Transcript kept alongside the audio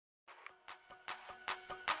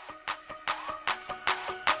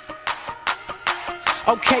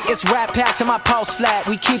Okay, it's rap packed to my pulse flat.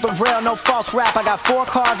 We keep it real, no false rap. I got 4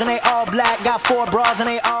 cars and they all black. Got 4 bras and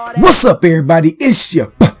they all that. What's up, everybody? It's your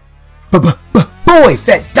boy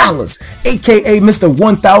Fat Dollars, aka Mr.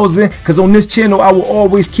 1000. Cause on this channel I will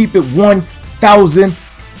always keep it 1000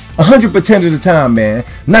 100% of the time, man.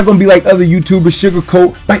 I'm not gonna be like other YouTubers,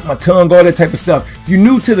 sugarcoat, bite my tongue, all that type of stuff. If you're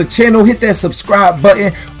new to the channel, hit that subscribe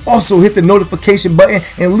button. Also hit the notification button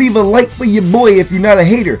and leave a like for your boy if you're not a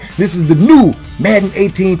hater. This is the new Madden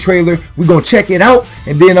 18 trailer. We're gonna check it out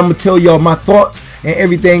and then I'm gonna tell y'all my thoughts and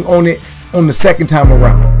everything on it on the second time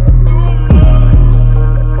around.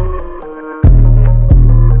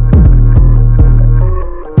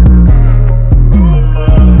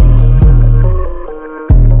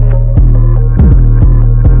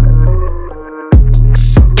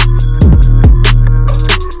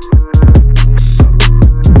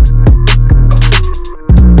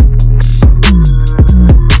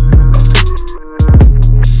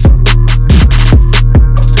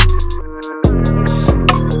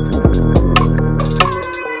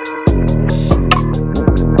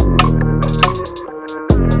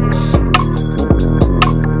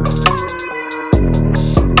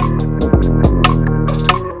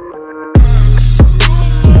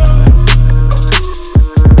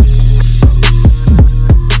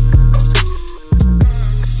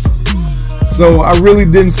 So I really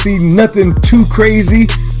didn't see nothing too crazy.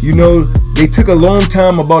 You know, they took a long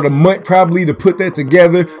time, about a month probably, to put that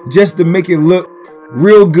together just to make it look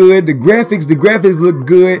real good. The graphics look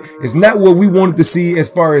good. It's not what we wanted to see as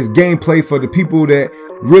far as gameplay for the people that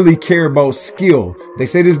really care about skill. They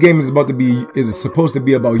say this game is supposed to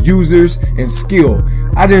be about users and skill.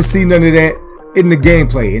 I didn't see none of that in the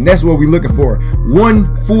gameplay, and that's what we're looking for.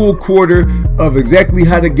 1 full quarter of exactly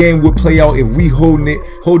how the game would play out if we holding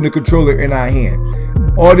the controller in our hand.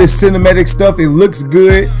 All this cinematic stuff, it looks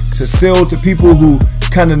good to sell to people who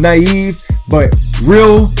kind of naive, but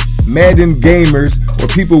real Madden gamers or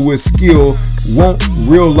people with skill want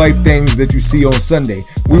real life things that you see on Sunday.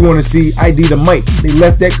 We want to see ID the mic. They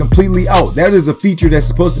left that completely out. That is a feature that's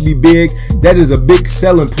supposed to be big. That is a big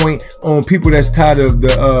selling point on people that's tired of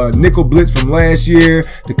the nickel blitz from last year,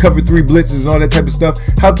 the cover 3 blitzes and all that type of stuff.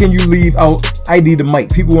 How can you leave out ID the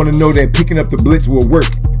mic? People want to know that picking up the blitz will work.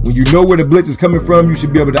 When you know where the blitz is coming from, you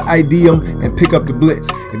should be able to ID them and pick up the blitz.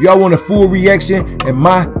 If y'all want a full reaction and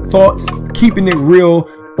my thoughts, keeping it real,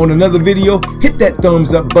 on another video, hit that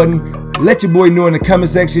thumbs up button. Let your boy know in the comment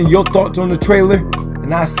section your thoughts on the trailer,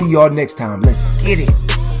 and I'll see y'all next time. Let's get it.